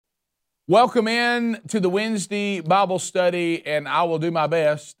Welcome in to the Wednesday Bible study, and I will do my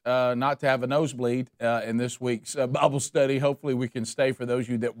best not to have a nosebleed in this week's Bible study. Hopefully we can stay for those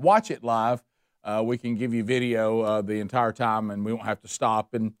of you that watch it live. We can give you video the entire time, and we won't have to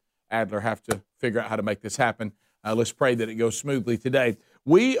stop and Adler have to figure out how to make this happen. Let's pray that it goes smoothly today.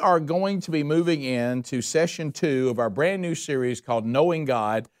 We are going to be moving into session 2 of our brand new series called Knowing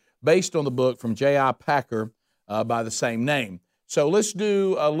God, based on the book from J.I. Packer by the same name. So let's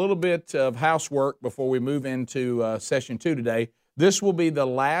do a little bit of housework before we move into session 2 today. This will be the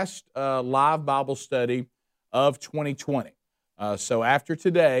last live Bible study of 2020. So after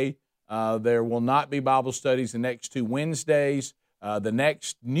today, there will not be Bible studies the next 2 Wednesdays. The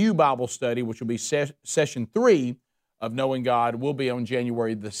next new Bible study, which will be session 3 of Knowing God, will be on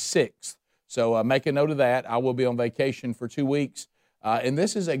January the 6th. So make a note of that. I will be on vacation for 2 weeks. And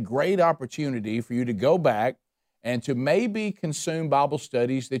this is a great opportunity for you to go back and to maybe consume Bible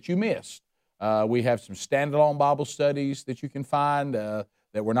studies that you missed. We have some standalone Bible studies that you can find that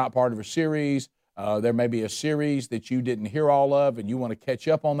were not part of a series. There may be a series that you didn't hear all of and you want to catch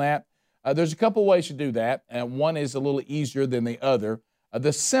up on that. There's a couple ways to do that, and one is a little easier than the other.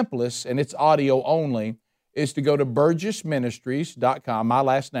 The simplest, and it's audio only, is to go to burgessministries.com, my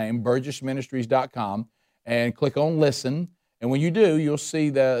last name, burgessministries.com, and click on Listen. And when you do, you'll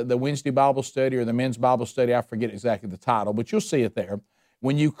see the Wednesday Bible study or the men's Bible study. I forget exactly the title, but you'll see it there.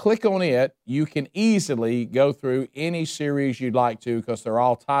 When you click on it, you can easily go through any series you'd like to because they're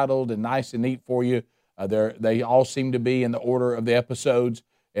all titled and nice and neat for you. They all seem to be in the order of the episodes,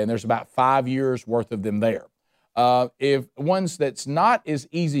 and there's about 5 years worth of them there. If ones that's not as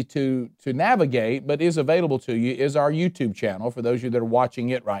easy to navigate but is available to you is our YouTube channel, for those of you that are watching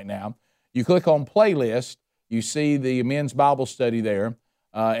it right now. You click on Playlist. You see the men's Bible study there,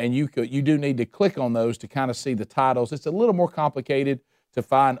 and you do need to click on those to kind of see the titles. It's a little more complicated to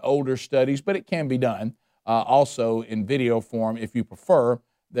find older studies, but it can be done also in video form if you prefer.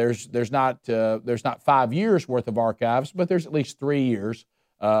 There's not 5 years worth of archives, but there's at least 3 years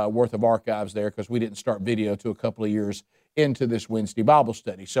worth of archives there because we didn't start video till a couple of years into this Wednesday Bible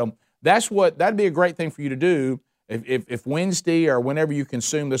study. So that'd be a great thing for you to do. If Wednesday or whenever you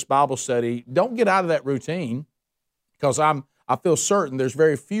consume this Bible study, don't get out of that routine, because I feel certain there's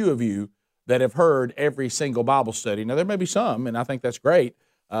very few of you that have heard every single Bible study. Now, there may be some, and I think that's great,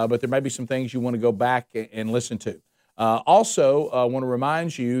 but there may be some things you want to go back and listen to. Also, I want to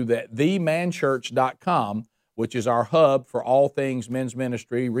remind you that themanchurch.com, which is our hub for all things men's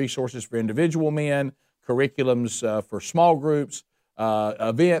ministry, resources for individual men, curriculums for small groups,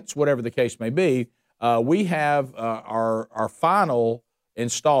 events, whatever the case may be. We have our final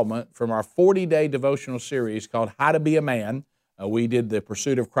installment from our 40-day devotional series called How to Be a Man. We did the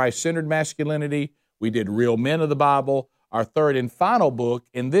Pursuit of Christ-Centered Masculinity. We did Real Men of the Bible. Our third and final book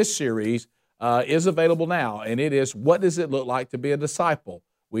in this series is available now, and it is What Does It Look Like to Be a Disciple?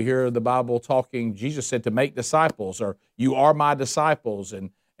 We hear the Bible talking, Jesus said to make disciples, or you are my disciples,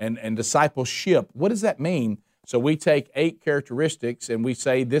 and discipleship. What does that mean? So we take 8 characteristics and we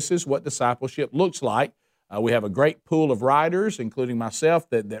say this is what discipleship looks like. We have a great pool of writers, including myself,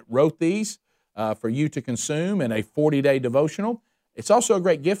 that wrote these for you to consume in a 40-day devotional. It's also a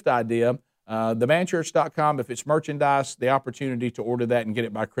great gift idea. Themanchurch.com, if it's merchandise, the opportunity to order that and get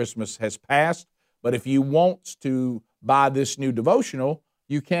it by Christmas has passed. But if you want to buy this new devotional,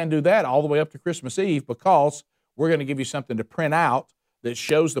 you can do that all the way up to Christmas Eve, because we're going to give you something to print out that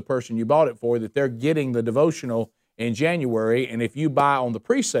shows the person you bought it for that they're getting the devotional in January. And if you buy on the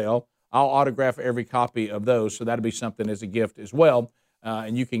pre-sale, I'll autograph every copy of those. So that'll be something as a gift as well.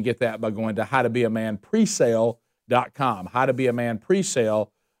 And you can get that by going to howtobeamanpresale.com,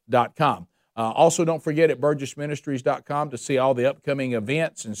 howtobeamanpresale.com. Also, don't forget at burgessministries.com to see all the upcoming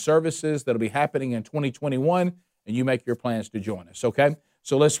events and services that'll be happening in 2021, and you make your plans to join us, okay?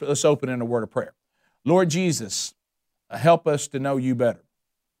 So let's open in a word of prayer. Lord Jesus, help us to know you better.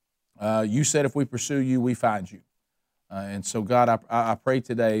 You said if we pursue you, we find you. And so, God, I pray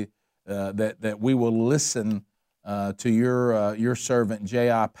today that we will listen to your servant,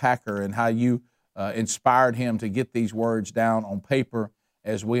 J.I. Packer, and how you inspired him to get these words down on paper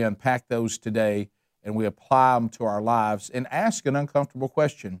as we unpack those today and we apply them to our lives and ask an uncomfortable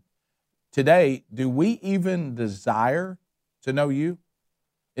question. Today, do we even desire to know you?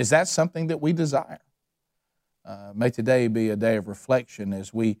 Is that something that we desire? May today be a day of reflection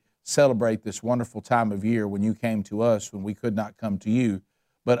as we celebrate this wonderful time of year when you came to us when we could not come to you,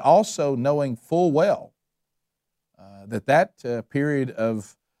 but also knowing full well that period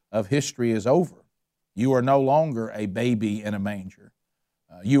of history is over. You are no longer a baby in a manger.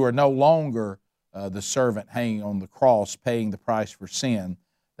 You are no longer the servant hanging on the cross paying the price for sin.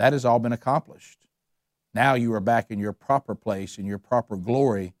 That has all been accomplished. Now you are back in your proper place, in your proper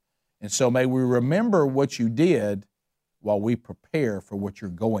glory. And so may we remember what you did while we prepare for what you're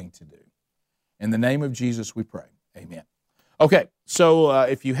going to do. In the name of Jesus we pray. Amen. Okay, so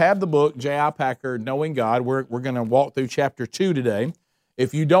if you have the book, J.I. Packer, Knowing God, we're going to walk through chapter 2 today.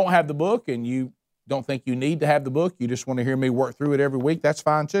 If you don't have the book and you don't think you need to have the book, you just want to hear me work through it every week, that's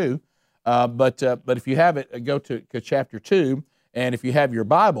fine too. But if you have it, go to chapter 2. And if you have your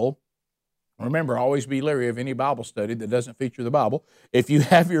Bible, remember, always be leery of any Bible study that doesn't feature the Bible. If you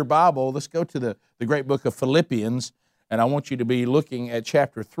have your Bible, let's go to the great book of Philippians, and I want you to be looking at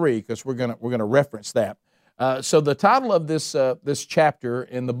chapter 3 because we're gonna reference that. So the title of this chapter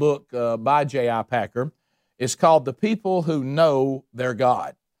in the book by J.I. Packer is called "The People Who Know Their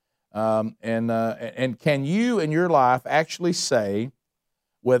God." And can you in your life actually say,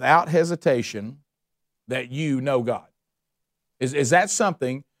 without hesitation, that you know God? Is that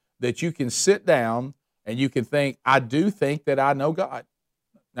something that you can sit down and you can think, I do think that I know God?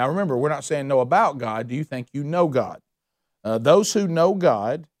 Now remember, we're not saying know about God. Do you think you know God? Those who know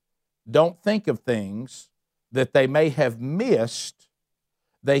God don't think of things that they may have missed.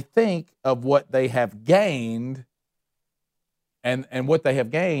 They think of what they have gained, and what they have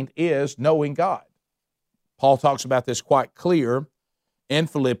gained is knowing God. Paul talks about this quite clear in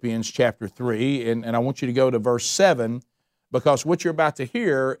Philippians chapter 3, and I want you to go to verse 7, because what you're about to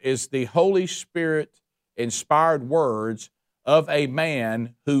hear is the Holy Spirit-inspired words of a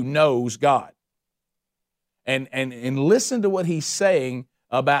man who knows God. And listen to what he's saying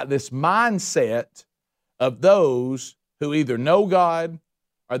about this mindset of those who either know God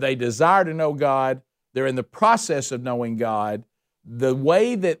or they desire to know God. They're in the process of knowing God. The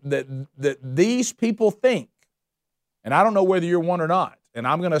way that these people think, and I don't know whether you're one or not, and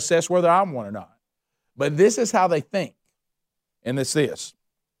I'm going to assess whether I'm one or not, but this is how they think. And it's this: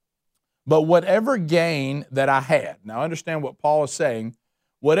 but whatever gain that I had, now understand what Paul is saying,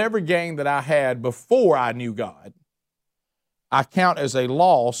 whatever gain that I had before I knew God, I count as a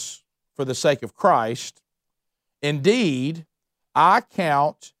loss for the sake of Christ. Indeed, I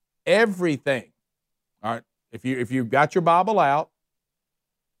count everything. All right, if you've got your Bible out,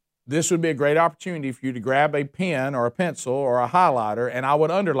 this would be a great opportunity for you to grab a pen or a pencil or a highlighter, and I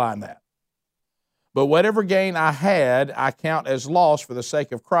would underline that. But whatever gain I had, I count as loss for the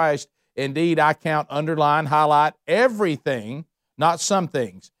sake of Christ. Indeed, I count, underline, highlight, everything, not some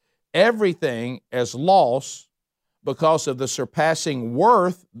things, everything as loss because of the surpassing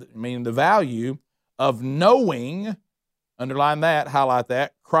worth, meaning the value, of knowing, underline that, highlight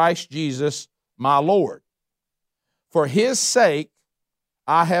that, Christ Jesus, my Lord. For His sake,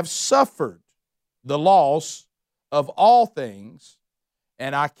 I have suffered the loss of all things,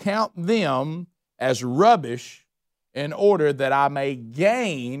 and I count them as rubbish in order that I may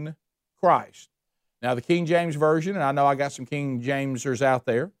gain Christ. Now, the King James Version, and I know I got some King Jamesers out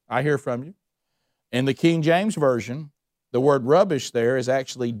there. I hear from you. In the King James Version, the word rubbish there is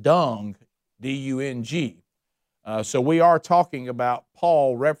actually dung, D-U-N-G. So we are talking about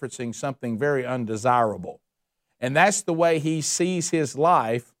Paul referencing something very undesirable. And that's the way he sees his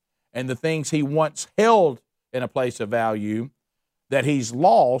life and the things he once held in a place of value, that he's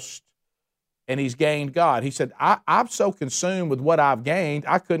lost and he's gained God. He said, I'm so consumed with what I've gained,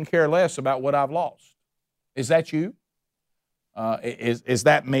 I couldn't care less about what I've lost. Is that you? Is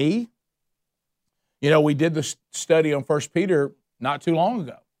that me? You know, we did the study on 1 Peter not too long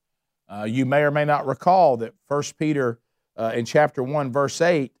ago. You may or may not recall that 1 Peter in chapter 1, verse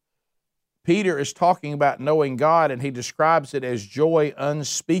 8, Peter is talking about knowing God, and he describes it as joy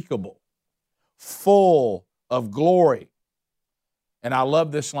unspeakable, full of glory. And I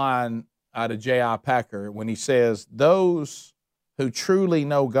love this line out of J.I. Packer when he says, those who truly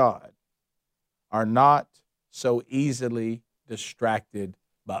know God are not so easily distracted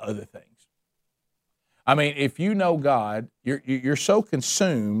by other things. I mean, if you know God, you're so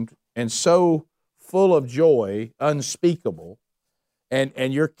consumed and so full of joy, unspeakable,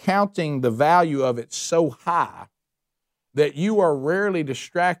 and you're counting the value of it so high that you are rarely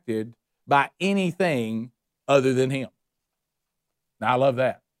distracted by anything other than Him. Now, I love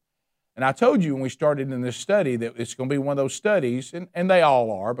that. And I told you when we started in this study that it's going to be one of those studies, and they all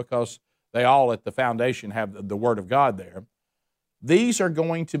are, because they all at the foundation have the Word of God there. These are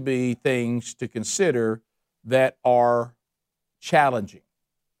going to be things to consider that are challenging,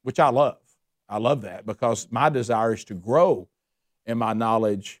 which I love. I love that because my desire is to grow in my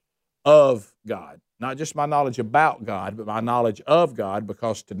knowledge of God. Not just my knowledge about God, but my knowledge of God,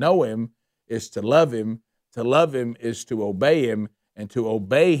 because to know Him is to love Him is to obey Him, and to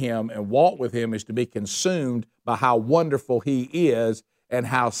obey Him and walk with Him is to be consumed by how wonderful He is and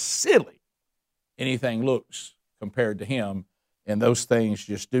how silly anything looks compared to him, and those things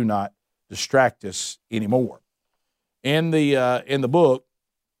just do not distract us anymore. In the book,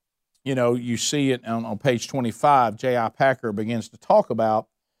 you see it on page 25, J.I. Packer begins to talk about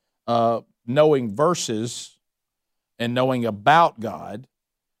knowing verses and knowing about God.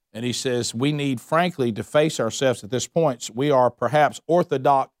 And he says, we need, frankly, to face ourselves at this point. We are perhaps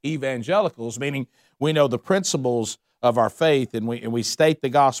orthodox evangelicals, meaning we know the principles of our faith, and we state the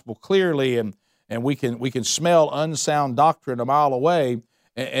gospel clearly, and we can smell unsound doctrine a mile away.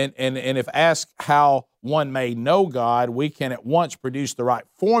 And if asked how one may know God, we can at once produce the right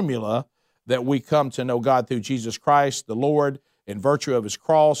formula that we come to know God through Jesus Christ, the Lord, in virtue of his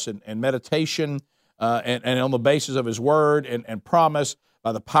cross and meditation, and on the basis of his word and promise,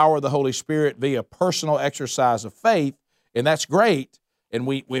 by the power of the Holy Spirit via personal exercise of faith, and that's great. And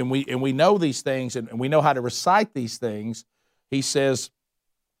we know these things, and we know how to recite these things. He says,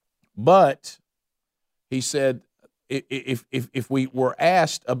 but he said, if we were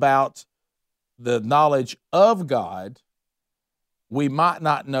asked about the knowledge of God, we might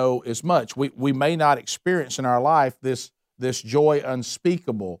not know as much. We may not experience in our life this joy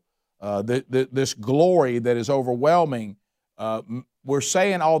unspeakable, this glory that is overwhelming. We're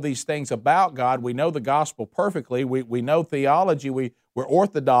saying all these things about God. We know the gospel perfectly. We know theology. We're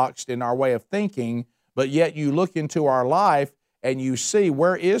orthodox in our way of thinking, but yet you look into our life and you see,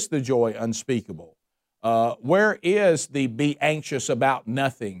 where is the joy unspeakable? Where is the be anxious about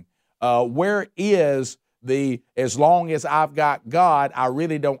nothing? Where is the as long as I've got God, I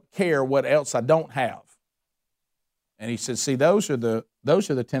really don't care what else I don't have? And he said, see, those are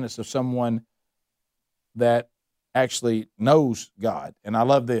the tenets of someone that actually knows God. And I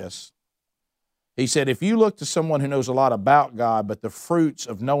love this. He said, if you look to someone who knows a lot about God, but the fruits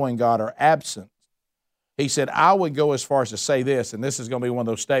of knowing God are absent, he said, I would go as far as to say this, and this is going to be one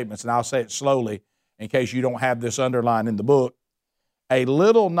of those statements, and I'll say it slowly in case you don't have this underlined in the book. A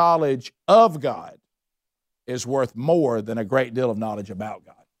little knowledge of God is worth more than a great deal of knowledge about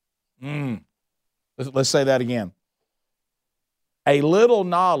God. Let's say that again. A little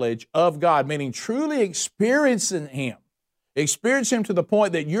knowledge of God, meaning truly experiencing him to the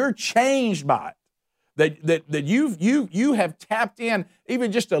point that you're changed by it, that you have tapped in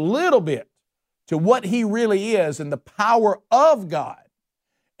even just a little bit to what he really is and the power of God.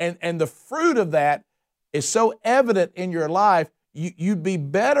 And the fruit of that is so evident in your life, you'd be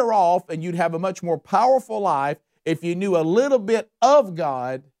better off and you'd have a much more powerful life if you knew a little bit of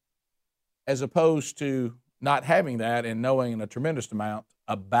God as opposed to not having that and knowing a tremendous amount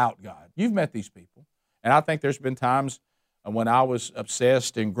about God. You've met these people. And I think there's been times when I was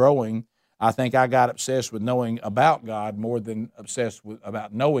obsessed and growing, I think I got obsessed with knowing about God more than obsessed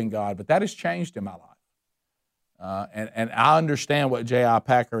about knowing God. But that has changed in my life. And I understand what J.I.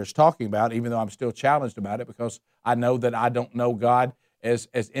 Packer is talking about, even though I'm still challenged about it, because I know that I don't know God as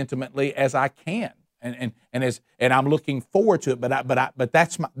intimately as I can. And I'm looking forward to it, but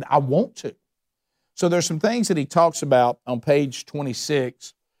that's I want to. So there's some things that he talks about on page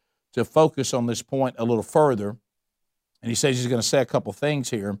 26 to focus on this point a little further. And he says he's going to say a couple things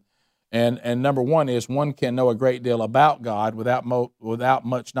here. And number one is one can know a great deal about God without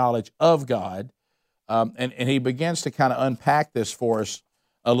much knowledge of God. And he begins to kind of unpack this for us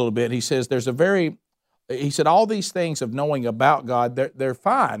a little bit. He says he said all these things of knowing about God, they're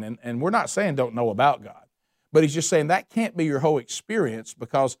fine. And we're not saying don't know about God. But he's just saying that can't be your whole experience,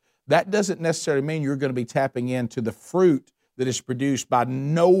 because that doesn't necessarily mean you're going to be tapping into the fruit that is produced by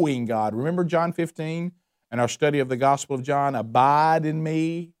knowing God. Remember John 15 and our study of the Gospel of John? Abide in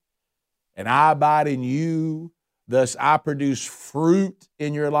me, and I abide in you. Thus I produce fruit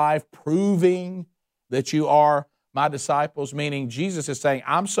in your life, proving that you are my disciples. Meaning Jesus is saying,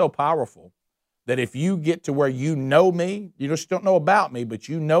 I'm so powerful that if you get to where you know me, you just don't know about me, but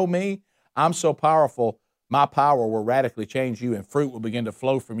you know me, I'm so powerful, my power will radically change you, and fruit will begin to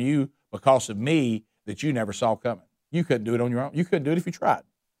flow from you because of me that you never saw coming. You couldn't do it on your own. You couldn't do it if you tried.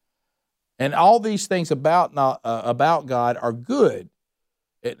 And all these things about God are good.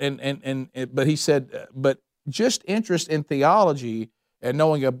 But he said, but just interest in theology and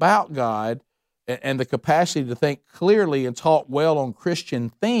knowing about God and the capacity to think clearly and talk well on Christian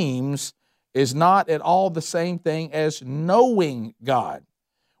themes is not at all the same thing as knowing God.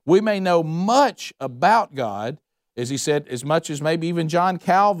 We may know much about God, as he said, as much as maybe even John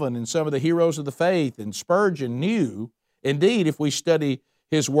Calvin and some of the heroes of the faith and Spurgeon knew. Indeed, if we study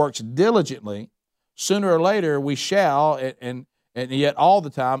his works diligently, sooner or later we shall, and yet all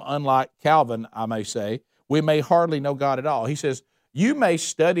the time, unlike Calvin, I may say, we may hardly know God at all. He says, you may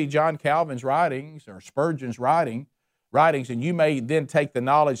study John Calvin's writings or Spurgeon's writing, writings, and you may then take the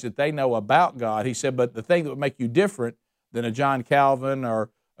knowledge that they know about God. He said, but the thing that would make you different than a John Calvin or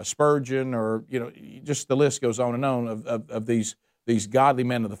a Spurgeon, or just the list goes on and on of these godly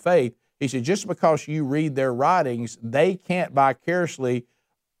men of the faith. He said, just because you read their writings, they can't vicariously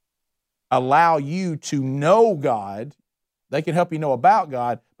allow you to know God. They can help you know about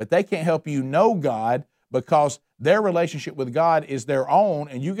God, but they can't help you know God because their relationship with God is their own,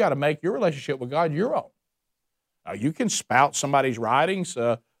 and you got to make your relationship with God your own. You can spout somebody's writings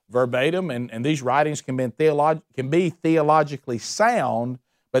verbatim, and these writings can be theologically sound,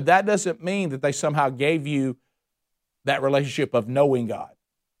 but that doesn't mean that they somehow gave you that relationship of knowing God.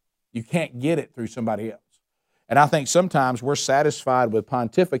 You can't get it through somebody else. And I think sometimes we're satisfied with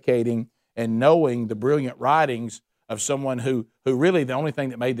pontificating and knowing the brilliant writings of someone who really the only thing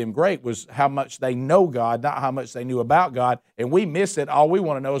that made them great was how much they know God, not how much they knew about God, and we miss it. All we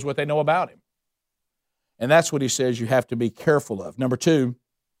want to know is what they know about Him. And that's what he says you have to be careful of. Number two,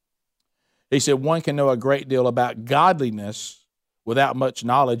 he said one can know a great deal about godliness without much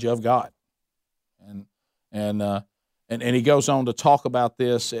knowledge of God. And he goes on to talk about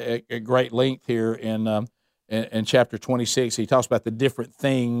this at great length here in chapter 26. He talks about the different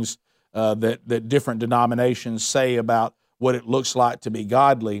things that different denominations say about what it looks like to be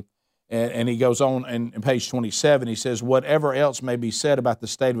godly. And he goes on in page 27, he says, whatever else may be said about the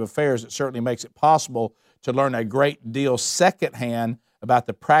state of affairs, it certainly makes it possible to learn a great deal secondhand about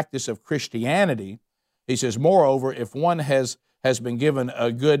the practice of Christianity. He says, moreover, if one has been given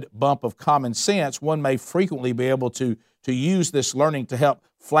a good bump of common sense, one may frequently be able to use this learning to help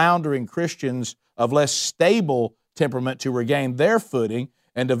floundering Christians of less stable temperament to regain their footing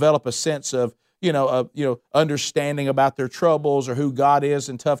and develop a sense of understanding about their troubles or who God is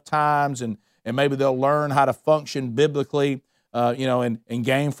in tough times, and maybe they'll learn how to function biblically, and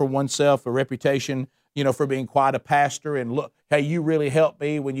gain for oneself a reputation, for being quite a pastor. And look, hey, you really helped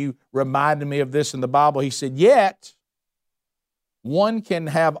me when you reminded me of this in the Bible. He said, yet one can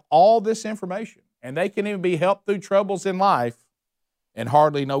have all this information, and they can even be helped through troubles in life and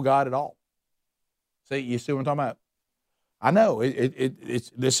hardly know God at all. See, you see what I'm talking about? I know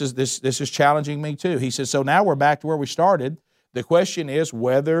this is challenging me too. He says, so now we're back to where we started. The question is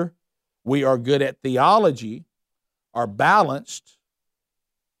whether we are good at theology, are balanced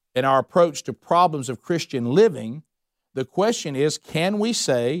in our approach to problems of Christian living. The question is, can we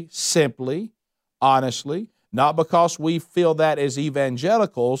say simply, honestly, not because we feel that as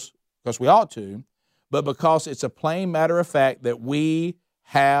evangelicals, because we ought to, but because it's a plain matter of fact that we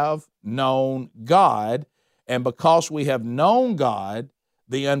have known God, and because we have known God,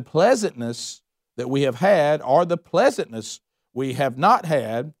 the unpleasantness that we have had or the pleasantness we have not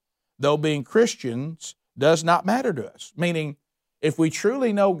had, though being Christians, does not matter to us. Meaning, if we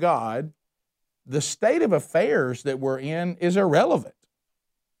truly know God, the state of affairs that we're in is irrelevant.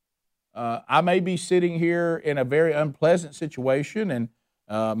 I may be sitting here in a very unpleasant situation, and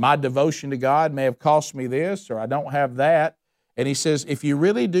my devotion to God may have cost me this, or I don't have that. And he says, if you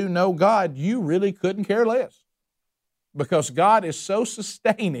really do know God, you really couldn't care less. Because God is so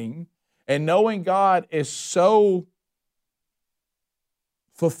sustaining, and knowing God is so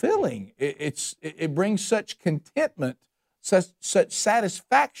fulfilling. It brings such contentment, such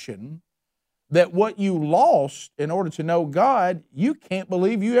satisfaction, that what you lost in order to know God, you can't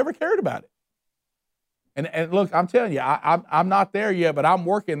believe you ever cared about it. And look, I'm telling you, I'm not there yet, but I'm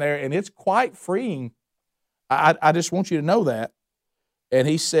working there, and it's quite freeing. I just want you to know that. And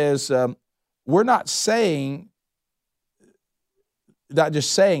he says, we're not just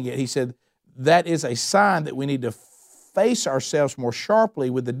saying it. He said, that is a sign that we need to face ourselves more sharply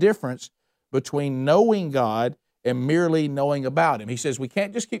with the difference between knowing God and merely knowing about Him. He says, we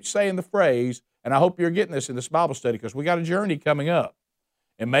can't just keep saying the phrase, and I hope you're getting this in this Bible study, because we got a journey coming up.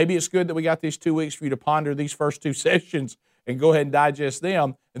 And maybe it's good that we got these 2 weeks for you to ponder these first 2 sessions and go ahead and digest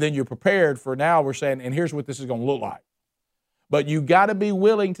them, and then you're prepared for now we're saying, and here's what this is going to look like. But you got to be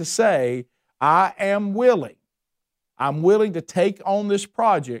willing to say, I am willing. I'm willing to take on this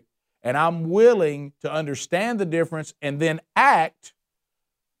project, and I'm willing to understand the difference and then act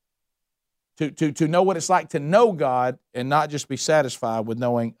to know what it's like to know God and not just be satisfied with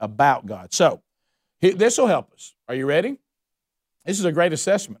knowing about God. So this will help us. Are you ready? This is a great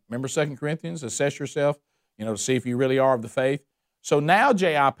assessment. Remember 2 Corinthians, assess yourself, to see if you really are of the faith. So now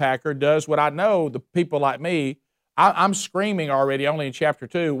J.I. Packer does what I know the people like me, I'm screaming already only in chapter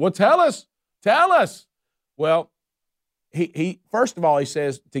 2. Well, tell us. Well, he first of all, he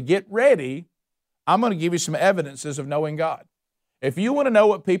says, to get ready, I'm going to give you some evidences of knowing God. If you want to know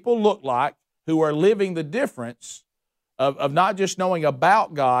what people look like who are living the difference of not just knowing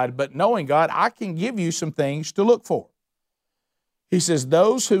about God, but knowing God, I can give you some things to look for. He says,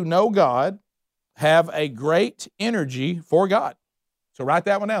 those who know God have a great energy for God. So write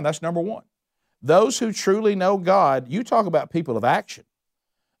that one down. That's number one. Those who truly know God, you talk about people of action.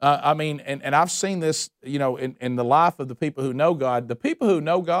 And I've seen this, in the life of the people who know God. The people who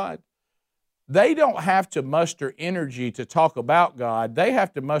know God, they don't have to muster energy to talk about God. They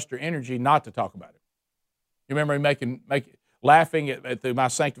have to muster energy not to talk about it. You remember me laughing at through my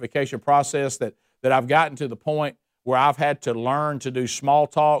sanctification process that I've gotten to the point where I've had to learn to do small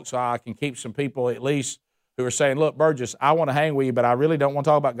talk so I can keep some people at least who are saying, look, Burgess, I want to hang with you, but I really don't want to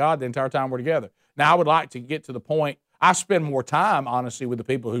talk about God the entire time we're together. Now, I would like to get to the point, I spend more time, honestly, with the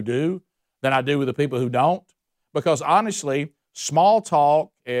people who do than I do with the people who don't, because honestly, small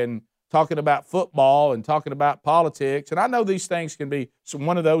talk and talking about football and talking about politics, and I know these things can be, so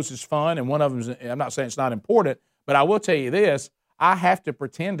one of those is fun and one of them is, I'm not saying it's not important, but I will tell you this, I have to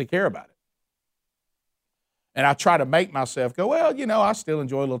pretend to care about it. And I try to make myself go, well, I still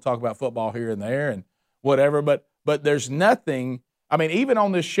enjoy a little talk about football here and there and whatever, but there's nothing, even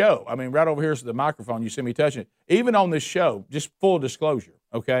on this show, right over here is the microphone, you see me touching it, even on this show, just full disclosure,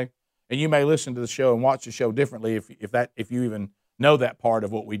 okay? And you may listen to the show and watch the show differently if you even know that part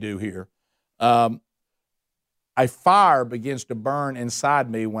of what we do here. A fire begins to burn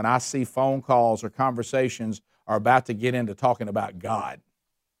inside me when I see phone calls or conversations are about to get into talking about God.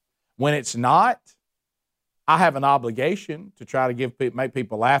 When it's not, I have an obligation to try to make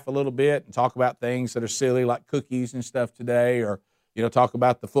people laugh a little bit and talk about things that are silly like cookies and stuff today, or talk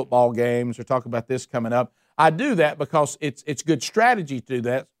about the football games or talk about this coming up. I do that because it's good strategy to do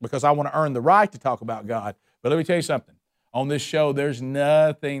that because I want to earn the right to talk about God. But let me tell you something. On this show, there's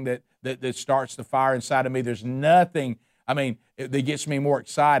nothing that starts the fire inside of me. There's nothing, that gets me more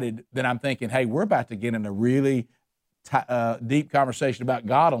excited than I'm thinking, hey, we're about to get in a really deep conversation about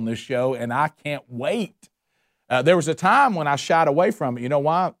God on this show, and I can't wait. There was a time when I shied away from it. You know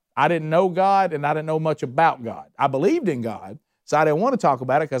why? I didn't know God, and I didn't know much about God. I believed in God, so I didn't want to talk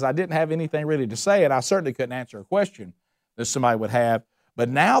about it because I didn't have anything really to say, and I certainly couldn't answer a question that somebody would have. But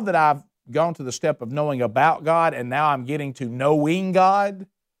now that I've gone to the step of knowing about God, and now I'm getting to knowing God,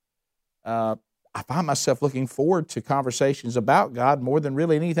 I find myself looking forward to conversations about God more than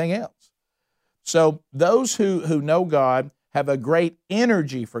really anything else. So those who know God have a great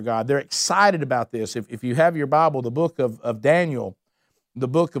energy for God. They're excited about this. If you have your Bible, the book of Daniel,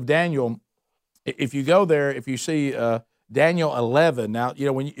 if you go there, if you see Daniel 11, now,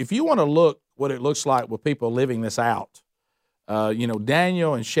 if you want to look what it looks like with people living this out,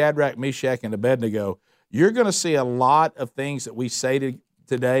 Daniel and Shadrach, Meshach, and Abednego, you're going to see a lot of things that we say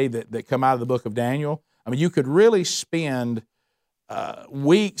today that come out of the book of Daniel. You could really spend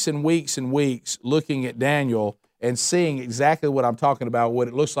weeks and weeks and weeks looking at Daniel and seeing exactly what I'm talking about, what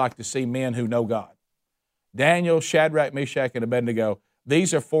it looks like to see men who know God. Daniel, Shadrach, Meshach, and Abednego,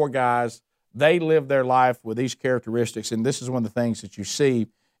 these are four guys. They live their life with these characteristics, and this is one of the things that you see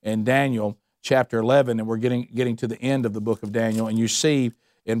in Daniel chapter 11, and we're getting to the end of the book of Daniel, and you see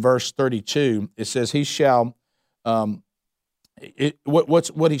in verse 32, it says, he shall,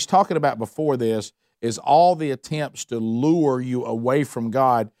 what he's talking about before this is all the attempts to lure you away from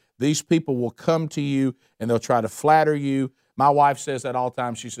God. These people will come to you, and they'll try to flatter you. My wife says that all the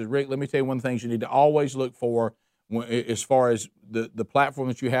time. She says, Rick, let me tell you one of the things you need to always look for as far as the platform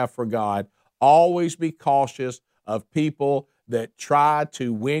that you have for God. Always be cautious of people that try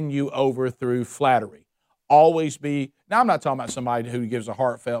to win you over through flattery. Always be, now I'm not talking about somebody who gives a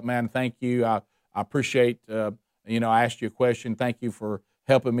heartfelt, man, thank you, I appreciate, I asked you a question, thank you for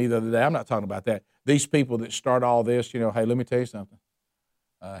helping me the other day. I'm not talking about that. These people that start all this, hey, let me tell you something.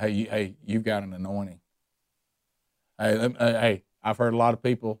 Hey, you've got an anointing. Hey, I've heard a lot of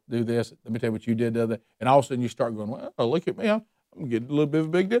people do this. Let me tell you what you did the other day. And all of a sudden you start going, well, look at me. I'm getting a little bit of a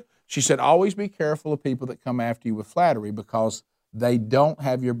big deal. She said, always be careful of people that come after you with flattery because they don't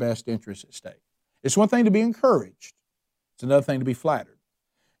have your best interests at stake. It's one thing to be encouraged. It's another thing to be flattered.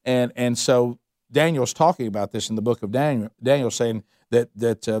 And so Daniel's talking about this in the book of Daniel. Daniel's saying that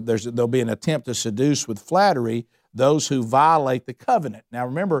there'll be an attempt to seduce with flattery those who violate the covenant. Now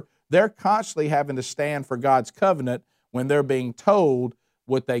remember, they're constantly having to stand for God's covenant when they're being told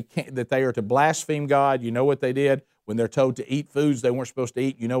that they are to blaspheme God. You know what they did? When they're told to eat foods they weren't supposed to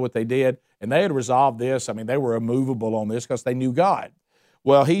eat, you know what they did? And they had resolved this. They were immovable on this because they knew God.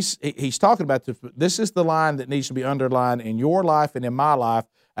 Well, he's talking about this. This is the line that needs to be underlined in your life and in my life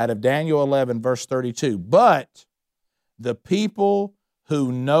out of Daniel 11, verse 32. But the people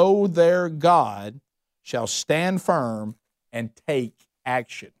who know their God shall stand firm and take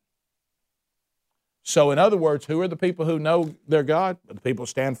action. So in other words, who are the people who know their God? The people who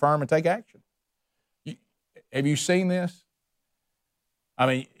stand firm and take action. Have you seen this? I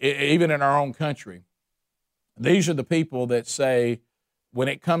mean, even in our own country, these are the people that say when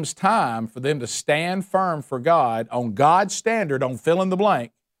it comes time for them to stand firm for God on God's standard, on fill in the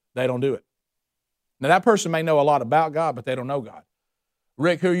blank, they don't do it. Now, that person may know a lot about God, but they don't know God.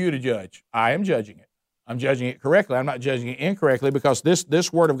 Rick, who are you to judge? I am judging it. I'm judging it correctly. I'm not judging it incorrectly because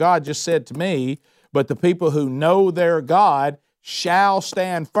this word of God just said to me, but the people who know their God shall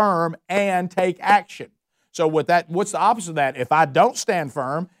stand firm and take action. So with that, what's the opposite of that? If I don't stand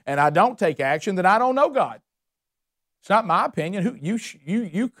firm and I don't take action, then I don't know God. It's not my opinion.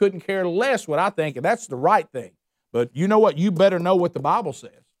 You couldn't care less what I think, and that's the right thing. But you know what? You better know what the Bible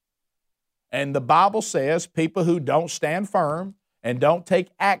says. And the Bible says people who don't stand firm and don't take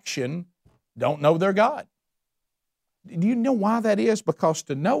action don't know their God. Do you know why that is? Because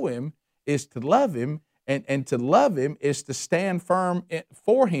to know Him is to love Him, and to love Him is to stand firm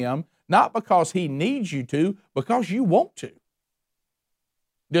for Him, not because He needs you to, because you want to.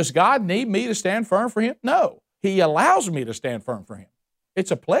 Does God need me to stand firm for Him? No. He allows me to stand firm for Him.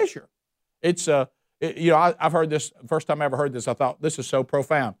 It's a pleasure. I've heard this, first time I ever heard this, I thought, this is so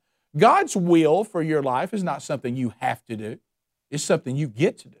profound. God's will for your life is not something you have to do. It's something you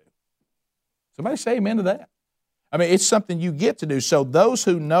get to do. Somebody say amen to that. I mean, it's something you get to do. So those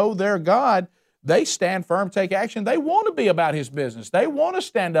who know their God, they stand firm, take action. They want to be about His business. They want to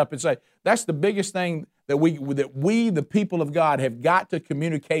stand up and say, that's the biggest thing that we, the people of God, have got to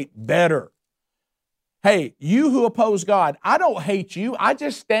communicate better. Hey, you who oppose God, I don't hate you. I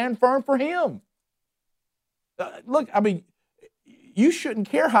just stand firm for Him. Look, I mean, you shouldn't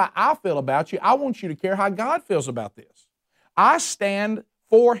care how I feel about you. I want you to care how God feels about this. I stand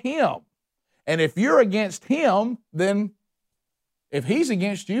for Him. And if you're against Him, then if He's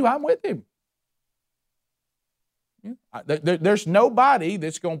against you, I'm with Him. There's nobody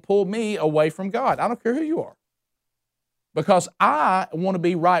that's going to pull me away from God. I don't care who you are. Because I want to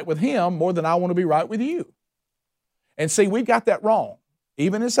be right with Him more than I want to be right with you. And see, we've got that wrong.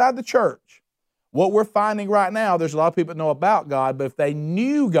 Even inside the church, what we're finding right now, there's a lot of people that know about God, but if they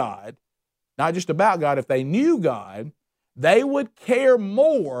knew God, not just about God, if they knew God, they would care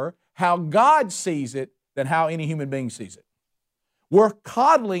more how God sees it than how any human being sees it. We're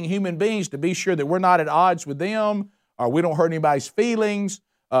coddling human beings to be sure that we're not at odds with them or we don't hurt anybody's feelings.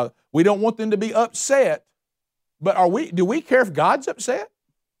 We don't want them to be upset. But do we care if God's upset?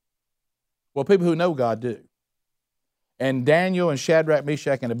 Well, people who know God do. And Daniel and Shadrach,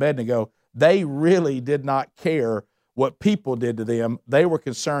 Meshach, and Abednego, they really did not care what people did to them. They were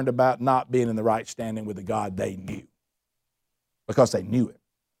concerned about not being in the right standing with the God they knew because they knew Him.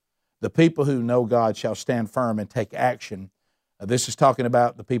 The people who know God shall stand firm and take action. This is talking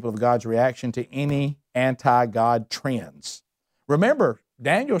about the people of God's reaction to any anti-God trends. Remember,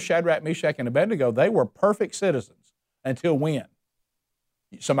 Daniel, Shadrach, Meshach, and Abednego, they were perfect citizens until when?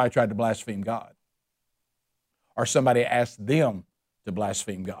 Somebody tried to blaspheme God. Or somebody asked them to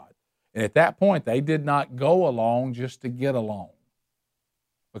blaspheme God. And at that point, they did not go along just to get along.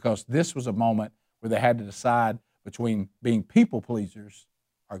 Because this was a moment where they had to decide between being people pleasers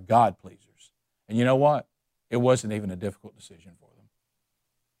or God pleasers. And you know what? It wasn't even a difficult decision for them.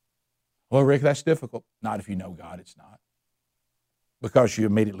 Well, Rick, that's difficult. Not if you know God, it's not. Because you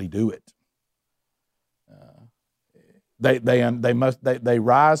immediately do it. They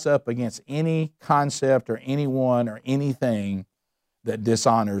rise up against any concept or anyone or anything that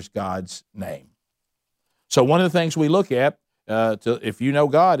dishonors God's name. So one of the things we look at, if you know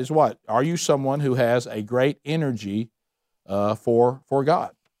God, is what? Are you someone who has a great energy for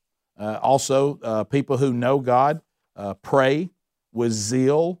God? Also, people who know God pray with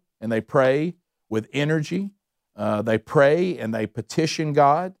zeal and they pray with energy. They pray and they petition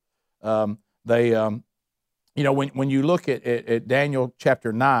God. When you look at Daniel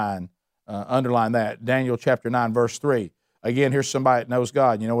chapter 9, underline that, Daniel chapter 9, verse 3. Again, here's somebody that knows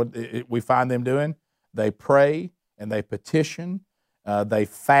God. You know what we find them doing? They pray and they petition. They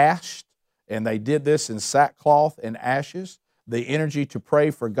fast, and they did this in sackcloth and ashes. The energy to pray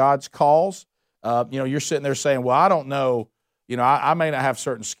for God's cause. You're sitting there saying, well, I don't know. I may not have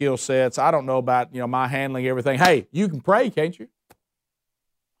certain skill sets. I don't know about, my handling everything. Hey, you can pray, can't you?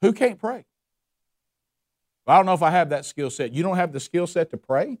 Who can't pray? Well, I don't know if I have that skill set. You don't have the skill set to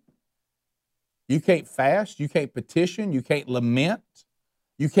pray? You can't fast. You can't petition. You can't lament.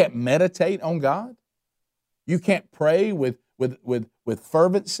 You can't meditate on God. You can't pray with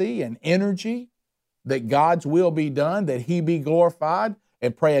fervency and energy that God's will be done, that He be glorified,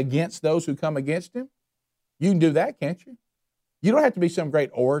 and pray against those who come against Him. You can do that, can't you? You don't have to be some great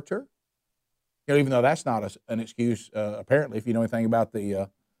orator, even though that's not an excuse, apparently, if you know anything about the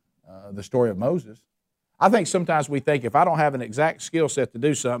story of Moses. I think sometimes we think if I don't have an exact skill set to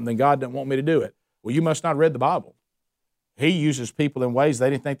do something, then God didn't want me to do it. Well, you must not have read the Bible. He uses people in ways they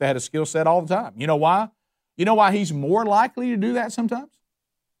didn't think they had a skill set all the time. You know why? You know why he's more likely to do that sometimes?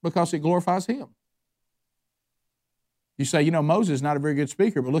 Because it glorifies him. You say, Moses is not a very good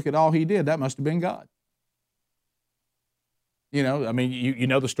speaker, but look at all he did. That must have been God. You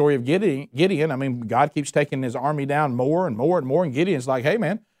know the story of Gideon. God keeps taking his army down more and more and more, and Gideon's like, hey,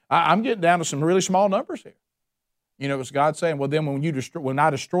 man, I'm getting down to some really small numbers here. It's God saying, well, then when I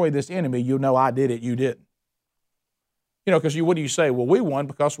destroy this enemy, you'll know I did it, you didn't. Because what do you say? Well, we won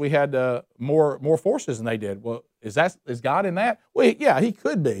because we had more forces than they did. Well, is God in that? Well, yeah, he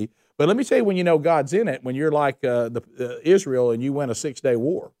could be. But let me tell you, when you know God's in it, when you're like Israel and you win a 6-day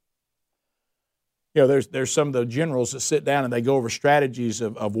war. There's some of the generals that sit down and they go over strategies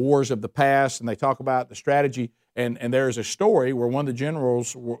of wars of the past, and they talk about the strategy. And there's a story where one of the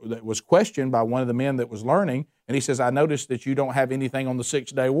generals that was questioned by one of the men that was learning, and he says, I noticed that you don't have anything on the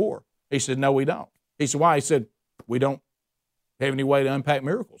 6-day war. He said, no, we don't. He said, why? He said, we don't have any way to unpack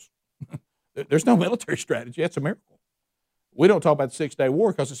miracles. There's no military strategy. That's a miracle. We don't talk about the 6-day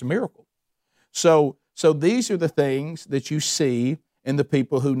war because it's a miracle. So these are the things that you see in the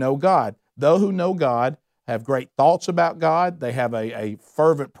people who know God. Those who know God have great thoughts about God. They have a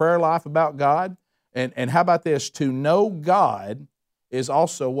fervent prayer life about God. And how about this? To know God is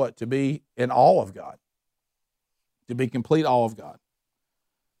also what? To be in awe of God. To be complete awe of God.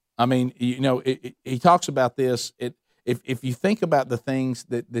 He talks about this. If you think about the things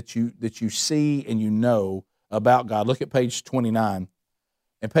that you see and you know about God, look at page 29.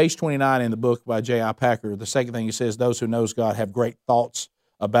 And page 29 in the book by J.I. Packer, the second thing he says, those who knows God have great thoughts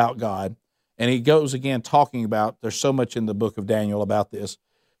about God. And he goes again talking about, there's so much in the book of Daniel about this.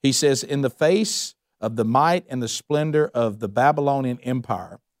 He says, in the face of the might and the splendor of the Babylonian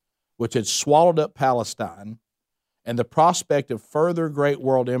Empire, which had swallowed up Palestine, and the prospect of further great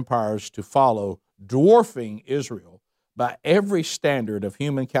world empires to follow, dwarfing Israel by every standard of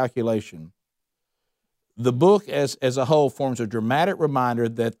human calculation, the book as a whole forms a dramatic reminder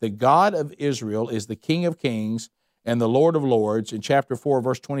that the God of Israel is the King of Kings and the Lord of Lords, in chapter 4,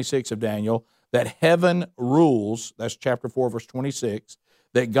 verse 26 of Daniel, that heaven rules, that's chapter 4, verse 26,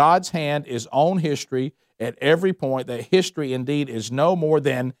 that God's hand is on history at every point, that history indeed is no more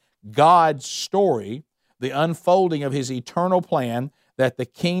than God's story, the unfolding of his eternal plan, that the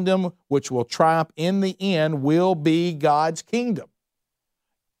kingdom which will triumph in the end will be God's kingdom.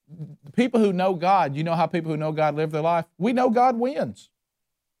 People who know God, you know how people who know God live their life? We know God wins.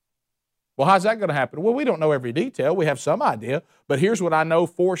 Well, how's that going to happen? Well, we don't know every detail. We have some idea. But here's what I know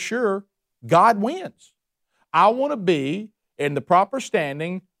for sure. God wins. I want to be in the proper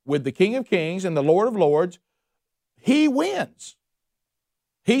standing with the King of Kings and the Lord of Lords. He wins.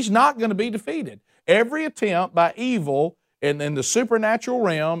 He's not going to be defeated. Every attempt by evil in the supernatural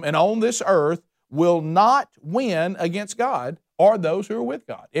realm and on this earth will not win against God or those who are with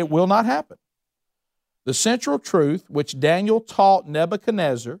God. It will not happen. The central truth which Daniel taught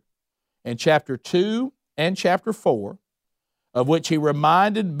Nebuchadnezzar in chapter 2 and chapter 4, of which he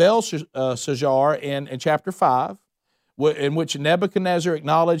reminded Belshazzar in chapter 5, in which Nebuchadnezzar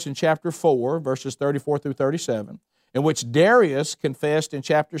acknowledged in chapter 4, verses 34 through 37, in which Darius confessed in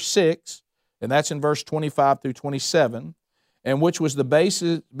chapter 6, and that's in verse 25 through 27, and which was the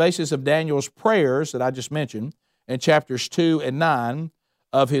basis of Daniel's prayers that I just mentioned in chapters 2 and 9,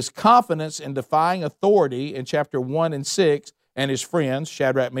 of his confidence in defying authority in chapter 1 and 6, and his friends,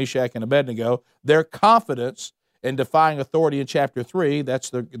 Shadrach, Meshach, and Abednego, their confidence in defying authority in chapter 3, that's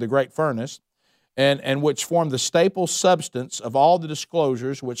the great furnace, and which formed the staple substance of all the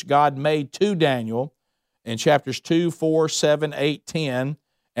disclosures which God made to Daniel in chapters 2, 4, 7, 8, 10,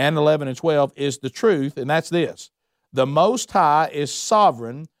 and 11 and 12, is the truth, and that's this. The Most High is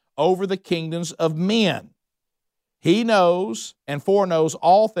sovereign over the kingdoms of men. He knows and foreknows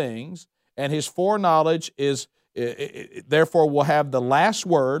all things, and his foreknowledge is therefore will have the last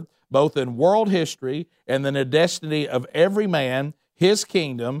word both in world history and in the destiny of every man. His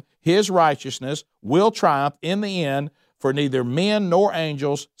kingdom, his righteousness will triumph in the end, for neither men nor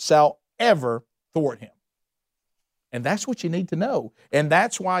angels shall ever thwart him. And that's what you need to know. And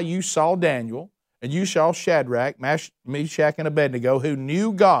that's why you saw Daniel and you saw Shadrach, Meshach, and Abednego, who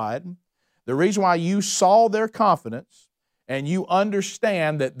knew God. The reason why you saw their confidence and you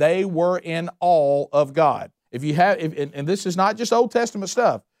understand that they were in awe of God. If you have, and this is not just Old Testament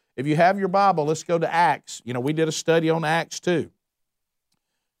stuff. If you have your Bible, let's go to Acts. We did a study on Acts too,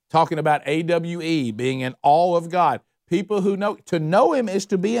 talking about AWE, being in awe of God. People who know, to know him is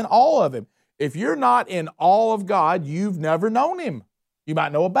to be in awe of him. If you're not in awe of God, you've never known him. You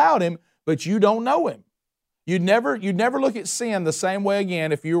might know about him, but you don't know him. You'd never look at sin the same way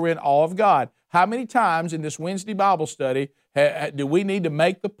again if you were in awe of God. How many times in this Wednesday Bible study do we need to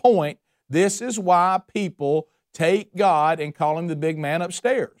make the point, this is why people take God and call him the big man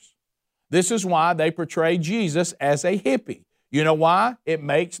upstairs. This is why they portray Jesus as a hippie. You know why? It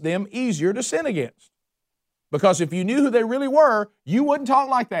makes them easier to sin against. Because if you knew who they really were, you wouldn't talk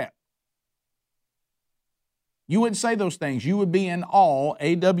like that. You wouldn't say those things. You would be in awe,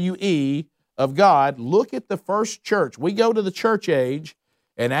 A-W-E, of God. Look at the first church. We go to the church age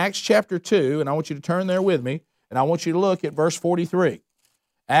in Acts chapter 2, and I want you to turn there with me, and I want you to look at verse 43.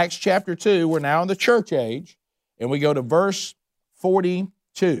 Acts chapter 2, we're now in the church age, and we go to verse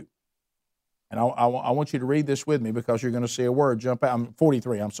 42. And I want you to read this with me because you're going to see a word jump out.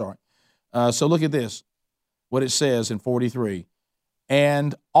 43, I'm sorry. So look at this, what it says in 43.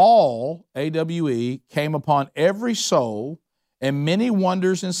 And all, A-W-E, came upon every soul, and many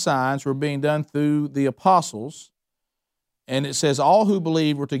wonders and signs were being done through the apostles. And it says all who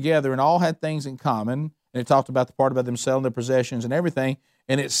believed were together and all had things in common. And it talked about the part about them selling their possessions and everything.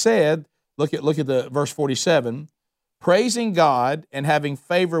 And it said, look at the verse 47, praising God and having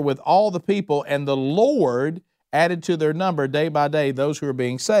favor with all the people, and the Lord added to their number day by day those who are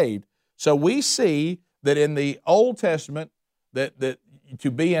being saved. So we see that in the Old Testament, that to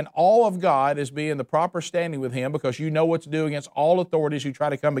be in awe of God is be in the proper standing with him because you know what to do against all authorities who try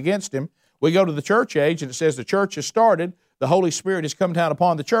to come against him. We go to the church age, and it says the church has started, the Holy Spirit has come down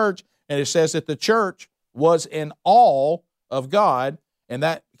upon the church, and it says that the church was in awe of God, and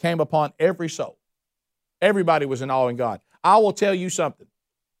that came upon every soul. Everybody was in awe in God. I will tell you something.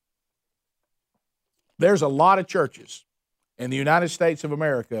 There's a lot of churches in the United States of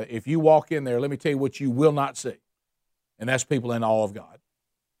America. If you walk in there, let me tell you what you will not see, and that's people in awe of God.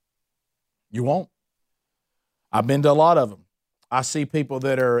 You won't. I've been to a lot of them. I see people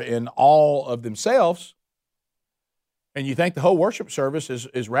that are in awe of themselves, and you think the whole worship service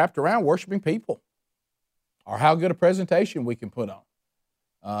is wrapped around worshiping people or how good a presentation we can put on.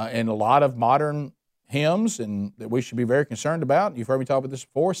 And a lot of modern hymns and that we should be very concerned about, and you've heard me talk about this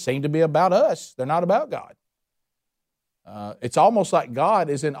before, seem to be about us. They're not about God. It's almost like God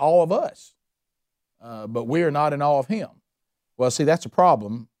is in awe of us, but we are not in awe of him. Well, see, that's a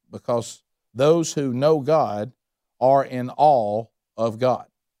problem because those who know God are in awe of God.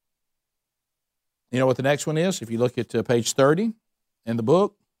 You know what the next one is? If you look at page 30 in the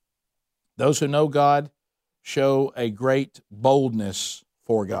book, those who know God show a great boldness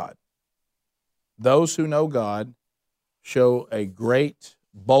for God. Those who know God show a great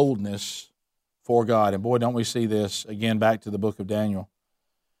boldness for God. And boy, don't we see this, again, back to the book of Daniel.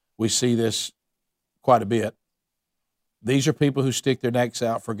 We see this quite a bit. These are people who stick their necks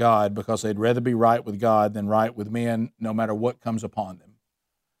out for God because they'd rather be right with God than right with men, no matter what comes upon them.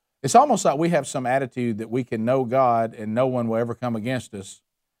 It's almost like we have some attitude that we can know God and no one will ever come against us.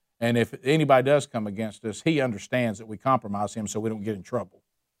 And if anybody does come against us, he understands that we compromise him so we don't get in trouble.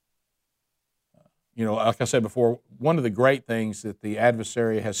 You know, like I said before, one of the great things that the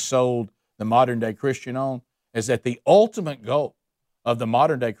adversary has sold the modern-day Christian on is that the ultimate goal of the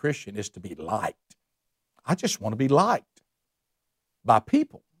modern-day Christian is to be liked. I just want to be liked by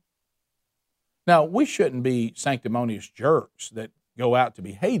people. Now, we shouldn't be sanctimonious jerks that go out to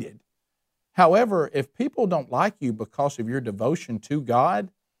be hated. However, if people don't like you because of your devotion to God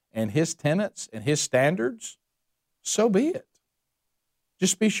and his tenets and his standards, so be it.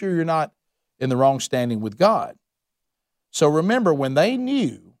 Just be sure you're not in the wrong standing with God. So remember, when they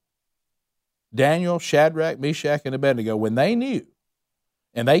knew, Daniel, Shadrach, Meshach, and Abednego, when they knew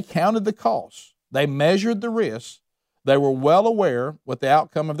and they counted the costs, they measured the risks, they were well aware what the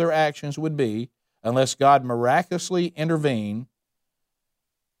outcome of their actions would be unless God miraculously intervened,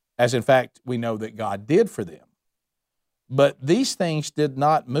 as in fact we know that God did for them. But these things did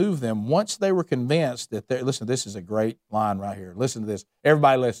not move them once they were convinced that listen, this is a great line right here. Listen to this.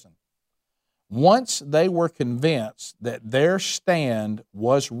 Everybody listen. Once they were convinced that their stand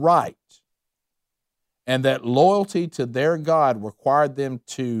was right and that loyalty to their God required them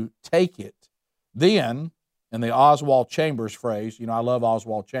to take it, then, in the Oswald Chambers phrase, you know, I love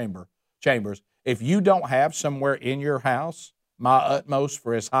Oswald Chambers, if you don't have somewhere in your house, my utmost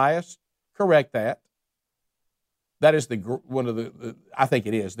for his highest, correct that. That is I think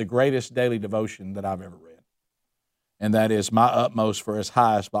it is, the greatest daily devotion that I've ever read. And that is My Utmost for His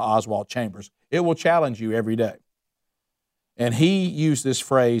Highest by Oswald Chambers. It will challenge you every day. And he used this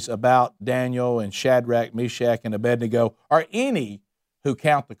phrase about Daniel and Shadrach, Meshach, and Abednego, or any who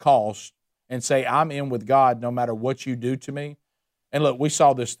count the cost and say, I'm in with God no matter what you do to me. And look, we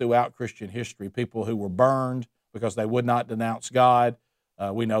saw this throughout Christian history, people who were burned because they would not denounce God.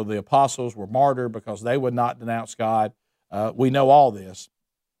 We know the apostles were martyred because they would not denounce God. We know all this.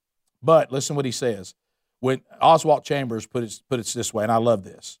 But listen what he says. When Oswald Chambers put it this way, and I love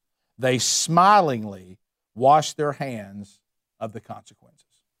this. They smilingly wash their hands of the consequences.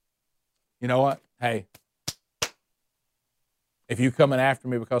 You know what? Hey, if you're coming after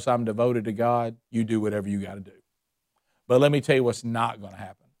me because I'm devoted to God, you do whatever you got to do. But let me tell you what's not going to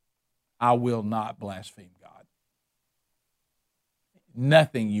happen. I will not blaspheme God.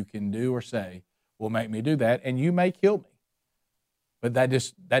 Nothing you can do or say will make me do that, and you may kill me. But that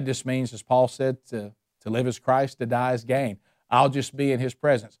just means, as Paul said, to live as Christ, to die as gain. I'll just be in his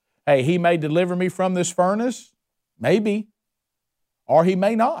presence. Hey, he may deliver me from this furnace, maybe, or he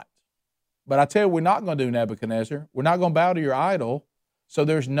may not. But I tell you, we're not going to do Nebuchadnezzar. We're not going to bow to your idol, so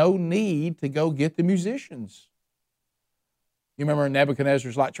there's no need to go get the musicians. You remember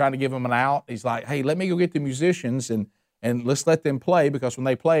Nebuchadnezzar's like trying to give him an out. He's like, hey, let me go get the musicians and let's let them play, because when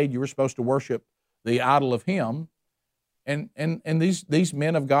they played, you were supposed to worship the idol of him. And these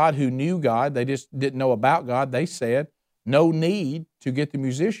men of God who knew God, they just didn't know about God, they said, no need to get the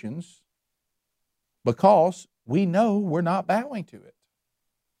musicians because we know we're not bowing to it.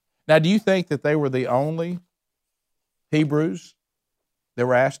 Now, do you think that they were the only Hebrews that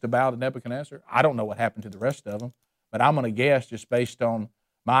were asked to bow to Nebuchadnezzar? I don't know what happened to the rest of them, but I'm going to guess, just based on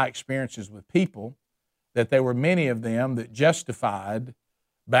my experiences with people, that there were many of them that justified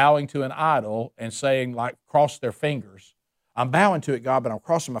bowing to an idol and saying, like, cross their fingers. I'm bowing to it, God, but I'm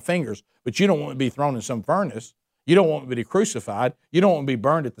crossing my fingers. But you don't want me to be thrown in some furnace. You don't want me to be crucified. You don't want me to be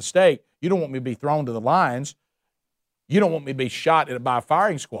burned at the stake. You don't want me to be thrown to the lions. You don't want me to be shot by a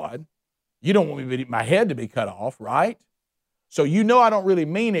firing squad. You don't want my head to be cut off, right? So you know I don't really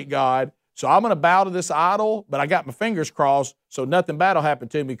mean it, God. So I'm going to bow to this idol, but I got my fingers crossed so nothing bad will happen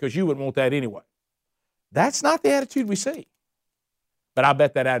to me because you wouldn't want that anyway. That's not the attitude we see. But I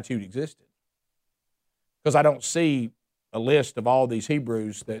bet that attitude existed, because I don't see a list of all these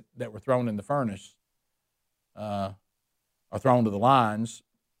Hebrews that were thrown in the furnace or thrown to the lions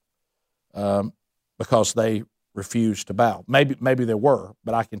because they refused to bow. Maybe there were,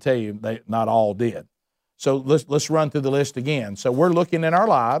 but I can tell you not all did. So let's run through the list again. So we're looking in our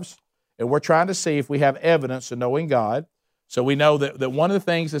lives, and we're trying to see if we have evidence of knowing God. So we know that one of the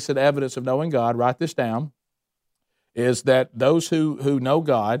things that's an evidence of knowing God, write this down, is that those who know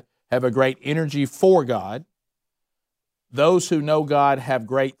God have a great energy for God. Those who know God have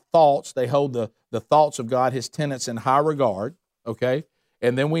great thoughts. They hold the thoughts of God, his tenets, in high regard, okay?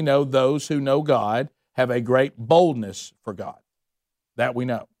 And then we know those who know God have a great boldness for God. That we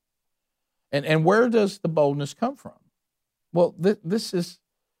know. And where does the boldness come from? Well, this is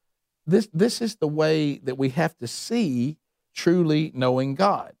the way that we have to see truly knowing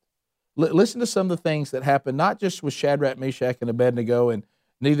God. Listen to some of the things that happened, not just with Shadrach, Meshach, and Abednego, and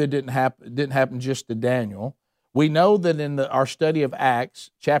neither didn't happen just to Daniel. We know that in our study of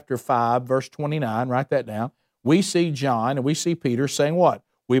Acts, chapter 5, verse 29, write that down, we see John and we see Peter saying what?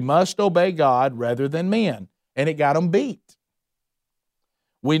 We must obey God rather than men. And it got them beat.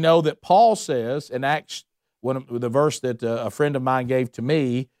 We know that Paul says in Acts, the verse that a friend of mine gave to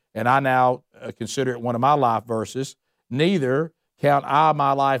me, and I now consider it one of my life verses, neither count I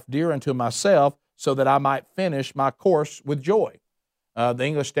my life dear unto myself, so that I might finish my course with joy. The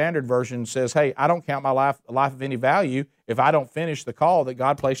English Standard Version says, hey, I don't count my life of any value if I don't finish the call that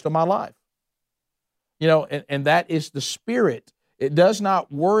God placed on my life. You know, and that is the spirit. It does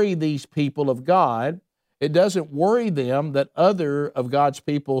not worry these people of God. It doesn't worry them that other of God's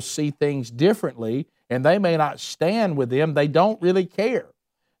people see things differently, and they may not stand with them. They don't really care.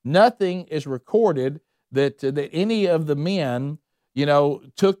 Nothing is recorded that any of the men,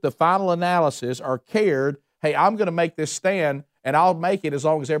 took the final analysis or cared, hey, I'm going to make this stand, and I'll make it as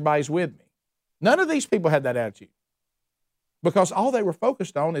long as everybody's with me. None of these people had that attitude, because all they were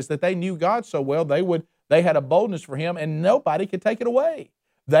focused on is that they knew God so well, they had a boldness for him, and nobody could take it away.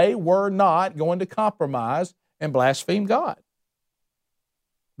 They were not going to compromise and blaspheme God.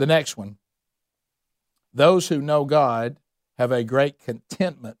 The next one, those who know God have a great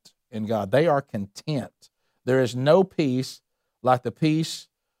contentment in God. They are content. There is no peace like the peace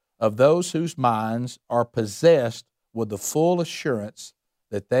of those whose minds are possessed with the full assurance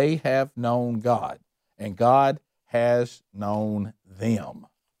that they have known God, and God has known them.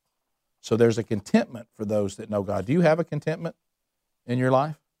 So there's a contentment for those that know God. Do you have a contentment in your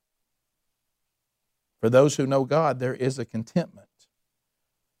life? For those who know God, there is a contentment.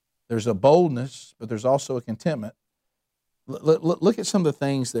 There's a boldness, but there's also a contentment. Look at some of the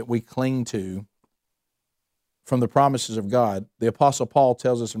things that we cling to from the promises of God. The Apostle Paul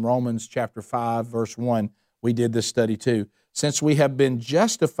tells us in Romans chapter 5, verse 1, we did this study too. since we have been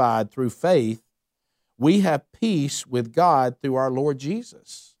justified through faith, we have peace with God through our Lord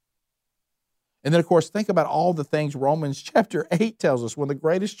Jesus. And then, of course, think about all the things Romans chapter 8 tells us, one of the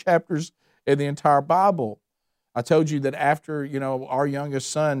greatest chapters in the entire Bible. I told you that after, our youngest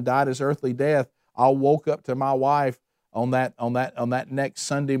son died his earthly death, I woke up to my wife on that next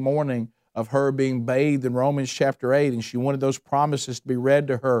Sunday morning of her being bathed in Romans chapter 8, and she wanted those promises to be read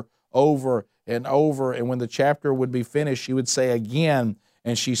to her over and over, and when the chapter would be finished, she would say again,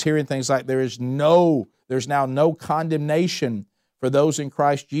 and she's hearing things like, there's now no condemnation for those in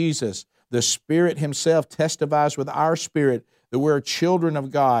Christ Jesus. The Spirit Himself testifies with our spirit that we're children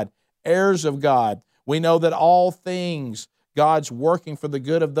of God, heirs of God. We know that all things God's working for the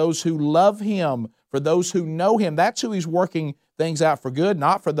good of those who love Him, for those who know Him. That's who He's working things out for good,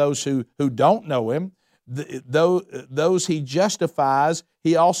 not for those who don't know Him. Those He justifies,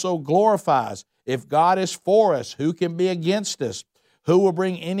 He also glorifies. If God is for us, who can be against us? Who will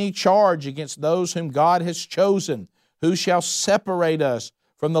bring any charge against those whom God has chosen? Who shall separate us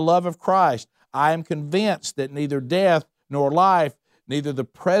from the love of Christ? I am convinced that neither death nor life, neither the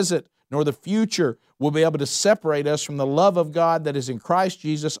present nor the future will be able to separate us from the love of God that is in Christ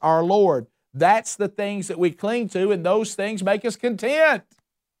Jesus our Lord. That's the things that we cling to, and those things make us content.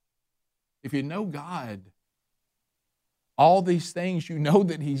 If you know God, all these things you know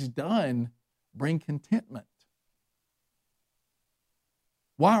that He's done bring contentment.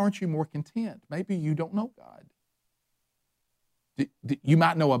 Why aren't you more content? Maybe you don't know God. You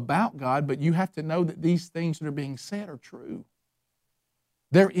might know about God, but you have to know that these things that are being said are true.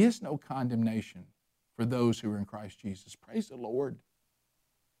 There is no condemnation for those who are in Christ Jesus. Praise the Lord.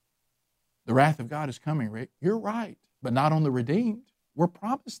 The wrath of God is coming, Rick. You're right, but not on the redeemed. We're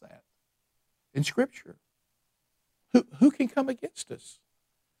promised that in Scripture. Who can come against us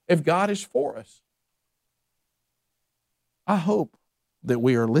if God is for us? I hope that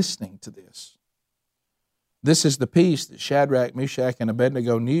we are listening to this. This is the peace that Shadrach, Meshach, and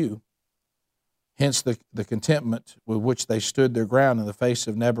Abednego knew. Hence the contentment with which they stood their ground in the face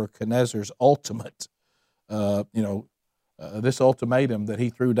of Nebuchadnezzar's ultimate, this ultimatum that he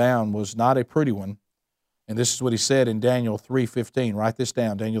threw down was not a pretty one. And this is what he said in Daniel 3:15. Write this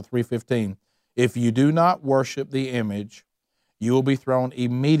down, Daniel 3:15. If you do not worship the image, you will be thrown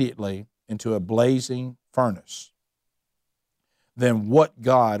immediately into a blazing furnace. Then what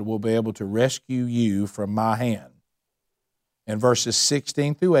God will be able to rescue you from my hand? In verses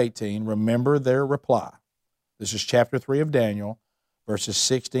 16 through 18, remember their reply. This is chapter 3 of Daniel, verses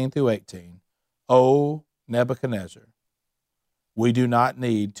 16 through 18. O Nebuchadnezzar, we do not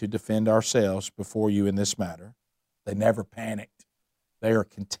need to defend ourselves before you in this matter. They never panicked. They are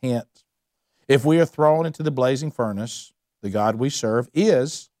content. If we are thrown into the blazing furnace, the God we serve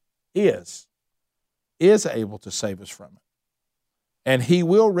is able to save us from it. And He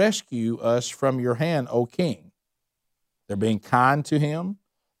will rescue us from your hand, O king. They're being kind to him.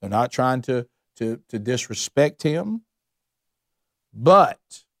 They're not trying to disrespect him.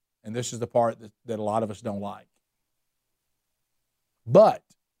 But, and this is the part that a lot of us don't like, but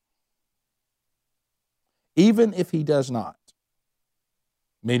even if he does not,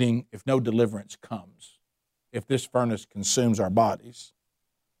 meaning if no deliverance comes, if this furnace consumes our bodies,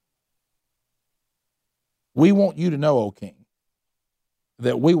 we want you to know, O king,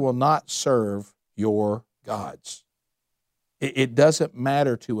 that we will not serve your gods. It doesn't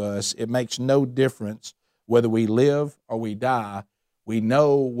matter to us. It makes no difference whether we live or we die. We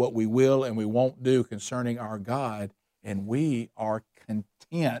know what we will and we won't do concerning our God, and we are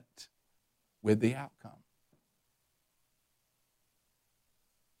content with the outcome.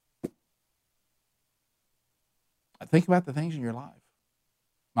 Think about the things in your life.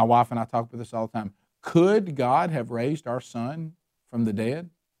 My wife and I talk about this all the time. Could God have raised our son from the dead?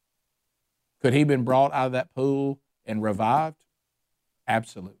 Could he have been brought out of that pool and revived?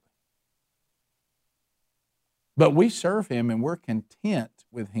 Absolutely. But we serve him and we're content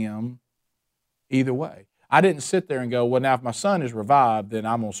with him either way. I didn't sit there and go, well, now if my son is revived, then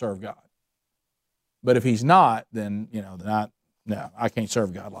I'm going to serve God. But if he's not, then, I can't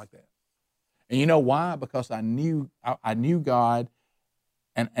serve God like that. And you know why? Because I knew God,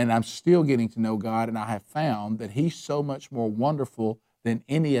 and I'm still getting to know God, and I have found that he's so much more wonderful than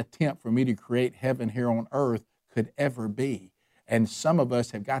any attempt for me to create heaven here on earth could ever be. And some of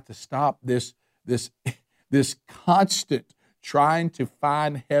us have got to stop this constant trying to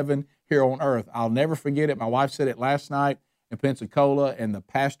find heaven here on earth. I'll never forget it. My wife said it last night in Pensacola, and the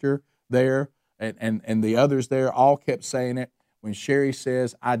pastor there and the others there all kept saying it. When Sherry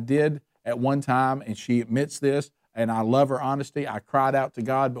says, I did at one time, and she admits this, and I love her honesty, I cried out to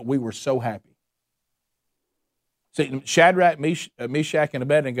God, but we were so happy. See, Shadrach, Meshach, and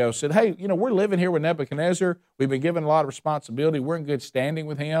Abednego said, hey, we're living here with Nebuchadnezzar. We've been given a lot of responsibility. We're in good standing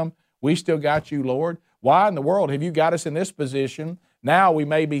with him. We still got you, Lord. Why in the world have you got us in this position? Now we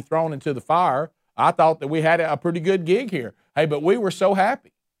may be thrown into the fire. I thought that we had a pretty good gig here. Hey, but we were so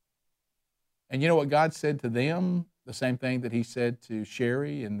happy. And you know what God said to them? The same thing that he said to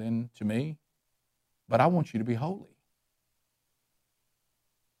Sherry and then to me. But I want you to be holy.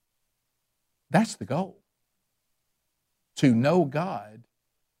 That's the goal. To know God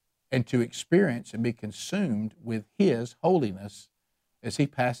and to experience and be consumed with his holiness as he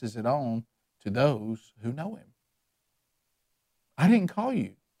passes it on to those who know him. I didn't call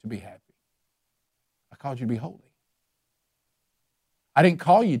you to be happy. I called you to be holy. I didn't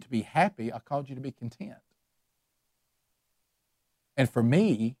call you to be happy. I called you to be content. And for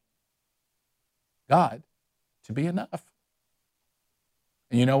me, God, to be enough.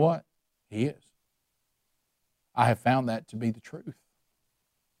 And you know what? He is. I have found that to be the truth.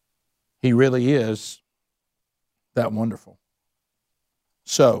 He really is that wonderful.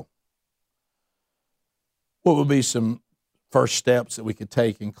 So, what would be some first steps that we could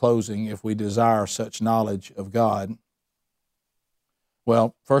take in closing if we desire such knowledge of God?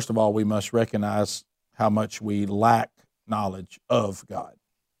 Well, first of all, we must recognize how much we lack knowledge of God.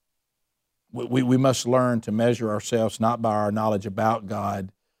 We must learn to measure ourselves not by our knowledge about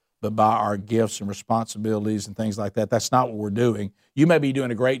God, but by our gifts and responsibilities and things like that. That's not what we're doing. You may be doing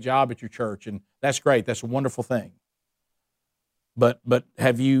a great job at your church, and that's great. That's a wonderful thing. But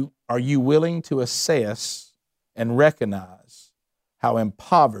are you willing to assess and recognize how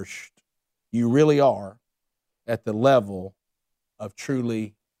impoverished you really are at the level of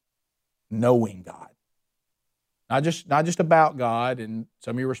truly knowing God? Not just about God and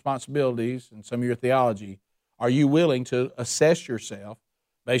some of your responsibilities and some of your theology. Are you willing to assess yourself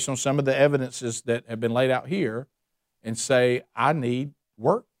based on some of the evidences that have been laid out here and say, I need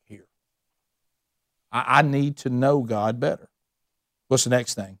work here. I need to know God better. What's the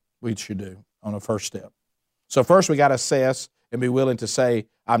next thing we should do on the first step? So first we got to assess and be willing to say,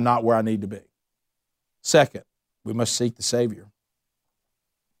 I'm not where I need to be. Second, we must seek the Savior.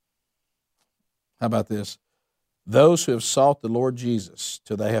 How about this? Those who have sought the Lord Jesus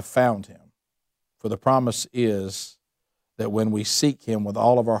till they have found him. For the promise is that when we seek him with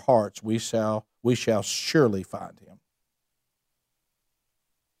all of our hearts, we shall surely find him.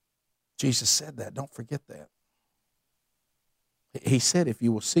 Jesus said that. Don't forget that. He said, if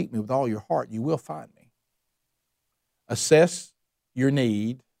you will seek me with all your heart, you will find me. Assess your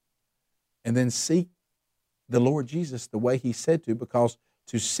need and then seek the Lord Jesus the way he said to, because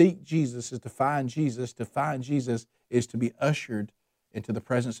to seek Jesus is to find Jesus. To find Jesus is to be ushered into the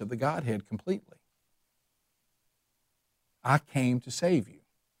presence of the Godhead completely. I came to save you.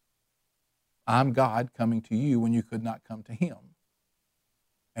 I'm God coming to you when you could not come to him.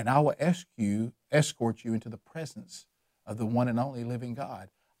 And I will escort you into the presence of the one and only living God.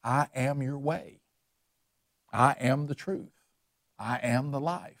 I am your way. I am the truth. I am the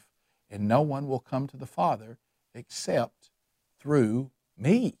life. And no one will come to the Father except through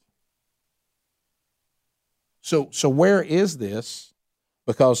me. So where is this?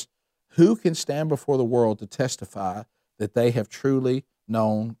 Because who can stand before the world to testify that they have truly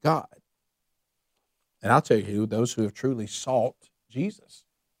known God? And I'll tell you who, those who have truly sought Jesus.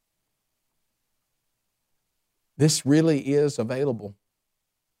 This really is available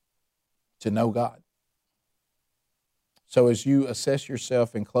to know God. So as you assess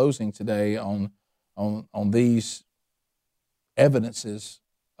yourself in closing today on these evidences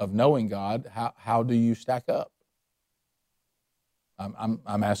of knowing God, how do you stack up?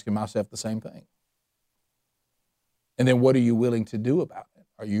 I'm asking myself the same thing. And then what are you willing to do about it?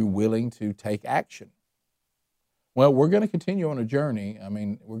 Are you willing to take action? Well, we're going to continue on a journey. I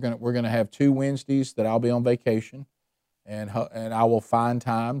mean, we're going to have 2 Wednesdays that I'll be on vacation, and I will find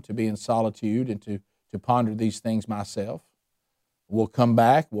time to be in solitude and to ponder these things myself. We'll come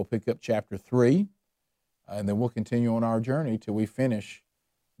back. We'll pick up chapter 3, and then we'll continue on our journey till we finish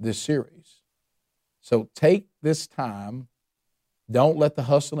this series. So take this time. Don't let the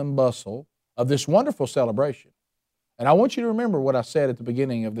hustle and bustle of this wonderful celebration. And I want you to remember what I said at the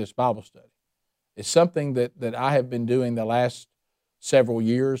beginning of this Bible study. It's something that I have been doing the last several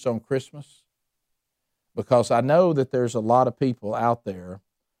years on Christmas, because I know that there's a lot of people out there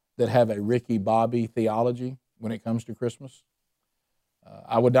that have a Ricky Bobby theology when it comes to Christmas.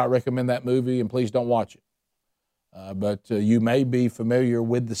 I would not recommend that movie, and please don't watch it. But you may be familiar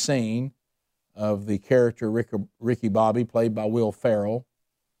with the scene of the character Ricky Bobby, played by Will Ferrell,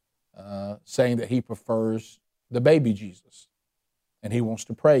 saying that he prefers the baby Jesus. And he wants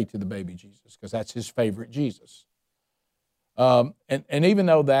to pray to the baby Jesus because that's his favorite Jesus. And even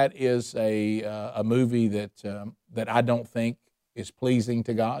though that is a movie that I don't think is pleasing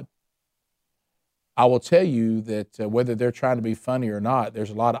to God, I will tell you that whether they're trying to be funny or not, there's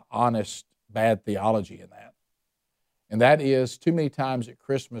a lot of honest bad theology in that. And that is, too many times at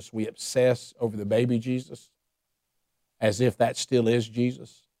Christmas we obsess over the baby Jesus as if that still is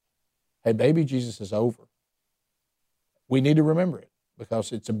Jesus. Hey, baby Jesus is over. We need to remember it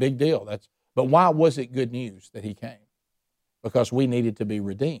because it's a big deal. But why was it good news that he came? Because we needed to be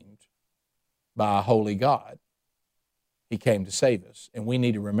redeemed by a holy God. He came to save us, and we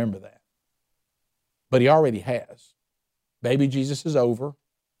need to remember that. But he already has. Baby Jesus is over.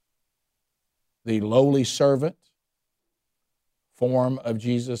 The lowly servant form of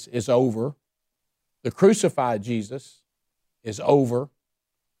Jesus is over. The crucified Jesus is over.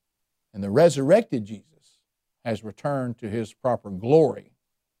 And the resurrected Jesus has returned to his proper glory.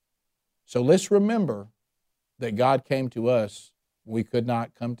 So let's remember that God came to us. We could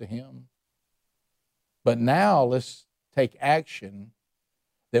not come to him. But now let's take action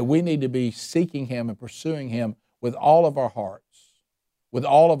that we need to be seeking him and pursuing him with all of our hearts, with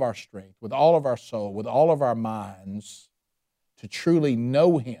all of our strength, with all of our soul, with all of our minds, to truly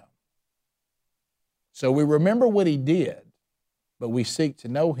know him. So we remember what he did, but we seek to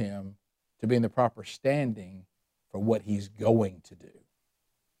know him to be in the proper standing for what he's going to do.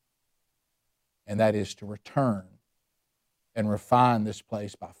 And that is to return and refine this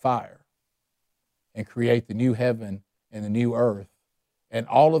place by fire and create the new heaven and the new earth. And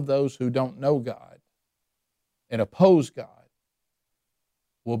all of those who don't know God and oppose God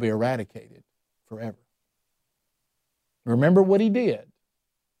will be eradicated forever. Remember what he did,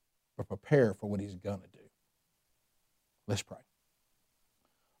 but prepare for what he's going to do. Let's pray.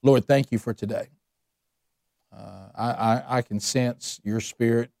 Lord, thank you for today. I can sense your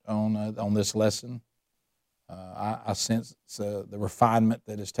spirit on this lesson. I sense the refinement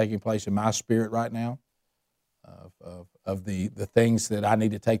that is taking place in my spirit right now of the things that I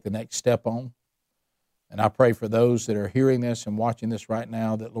need to take the next step on. And I pray for those that are hearing this and watching this right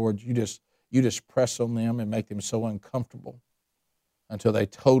now that, Lord, you just press on them and make them so uncomfortable until they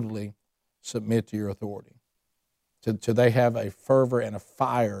totally submit to your authority. Till they have a fervor and a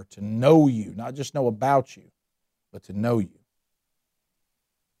fire to know you, not just know about you, but to know you.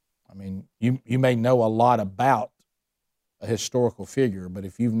 I mean, you may know a lot about a historical figure, but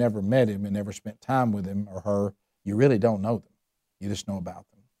if you've never met him and never spent time with him or her, you really don't know them. You just know about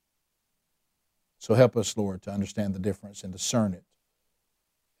them. So help us, Lord, to understand the difference and discern it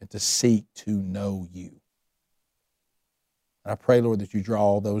and to seek to know you. And I pray, Lord, that you draw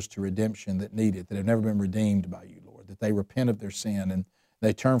all those to redemption that need it, that have never been redeemed by you, Lord, that they repent of their sin and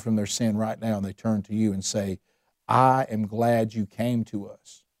they turn from their sin right now and they turn to you and say, I am glad you came to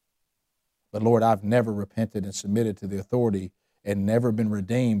us. But, Lord, I've never repented and submitted to the authority and never been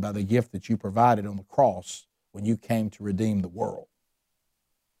redeemed by the gift that you provided on the cross when you came to redeem the world.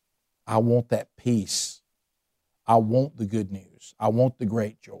 I want that peace. I want the good news. I want the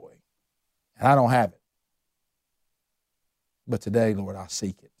great joy. And I don't have it. But today, Lord, I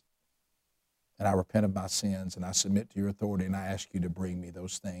seek it. And I repent of my sins and I submit to your authority and I ask you to bring me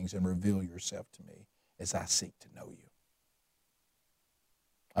those things and reveal yourself to me as I seek to know you.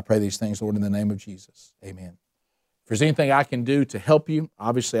 I pray these things, Lord, in the name of Jesus. Amen. If there's anything I can do to help you,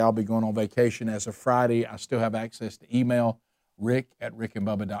 obviously I'll be going on vacation as of Friday. I still have access to email,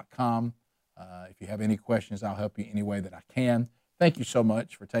 rick@rickandbubba.com. If you have any questions, I'll help you any way that I can. Thank you so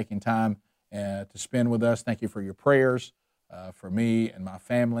much for taking time to spend with us. Thank you for your prayers for me and my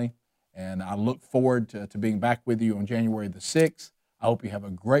family. And I look forward to being back with you on January the 6th. I hope you have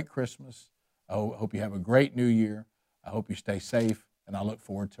a great Christmas. I hope you have a great New Year. I hope you stay safe. And I look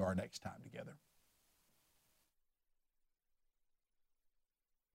forward to our next time together.